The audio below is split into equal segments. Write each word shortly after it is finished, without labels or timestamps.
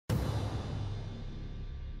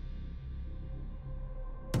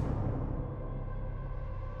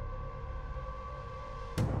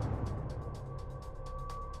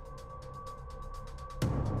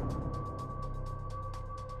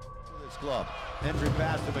glove. Entry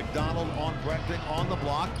pass to McDonald on Brechting on the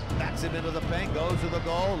block. Backs him into the paint, goes to the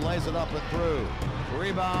goal, lays it up and through.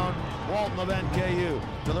 Rebound, Walton of NKU.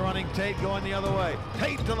 To the running Tate going the other way.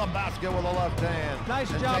 Tate to the basket with a left hand. Nice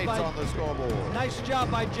and job Tate's by on the scoreboard. Nice job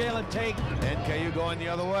by Jalen Tate. NKU going the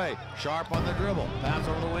other way. Sharp on the dribble. Pass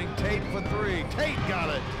over the wing. Tate for three. Tate got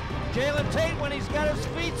it. Jalen Tate, when he's got his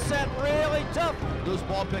feet set, really tough. Loose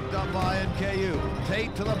ball picked up by NKU.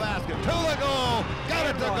 Tate to the basket. To the goal. Got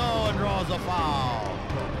it to go and draws a foul.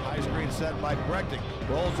 High screen set by Brechting.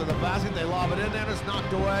 Rolls to the basket. They lob it in there and it's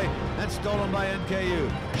knocked away and stolen by NKU.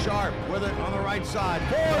 Sharp with it on the right side.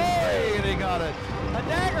 4-3 and he got it. A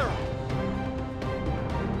dagger.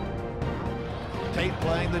 Tate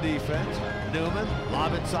playing the defense. Newman,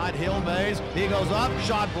 lob inside, Hill Mays. He goes up,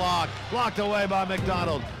 shot blocked. Blocked away by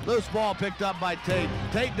McDonald. Loose ball picked up by Tate.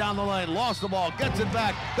 Tate down the lane, lost the ball, gets it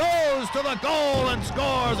back, goes to the goal and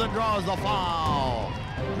scores and draws the foul.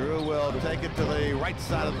 Drew will take it to the right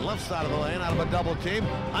side of the left side of the lane out of a double team.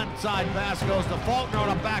 Onside pass goes to Faulkner on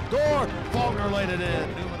a back door. Faulkner laid it in.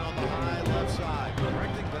 Newman on the high left side.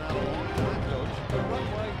 Brechting been out a long time, coach.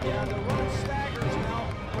 The run staggers now.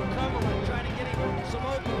 Recovering, trying to get him some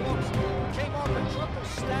open looks. Came off a triple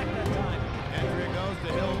stack that time. Entry goes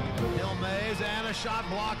to Hill Mays and a shot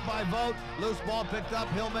blocked by Vogt. Loose ball picked up,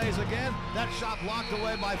 Hill Mays again. That shot blocked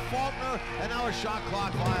away by Faulkner and now a shot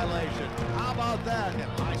clock violation. How about that? And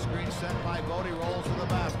high screen set by Vogt. He rolls to the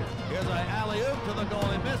basket. Here's an alley-oop to the goal.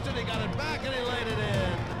 He missed it, he got it back and he laid it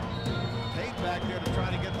in. Tate back there to try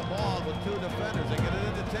to get the ball with two defenders. They get it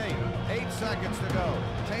into Tate. 8 seconds to go.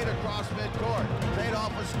 Tate across midcourt. Tate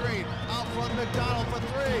off a screen. Out front McDonald for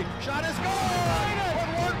three. Shot is good!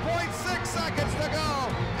 With 1.6 seconds to go.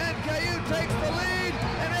 NKU takes the lead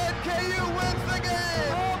and NKU wins the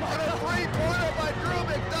game. And a three-pointer by Drew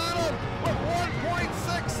McDonald with 1.6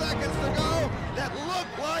 seconds to go. That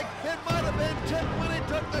looked like it might have been tipped when he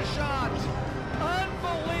took the shot.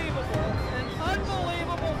 Unbelievable, an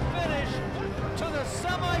unbelievable finish to the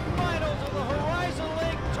semifinals of the Horizon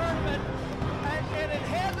League tournament, and it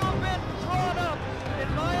had to have been drawn up. And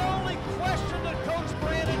my only question to Coach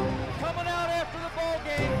Brandon coming out after the ball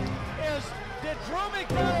game is, did Drew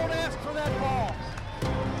McDonald ask for that ball?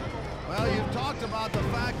 Well, you've talked about the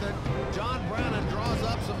fact that John Brannon draws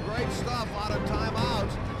up some great stuff out of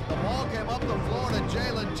timeouts. The ball came up the floor to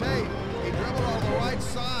Jalen Tate. He dribbled on the right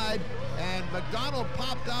side, and McDonald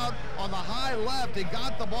popped out on the high left. He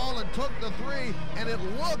got the ball and took the three, and it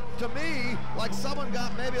looked to me like someone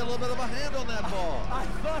got maybe a little bit of a hand on that ball. I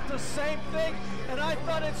thought the same thing, and I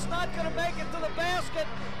thought it's not going to make it to the basket,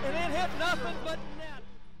 and it hit nothing but net.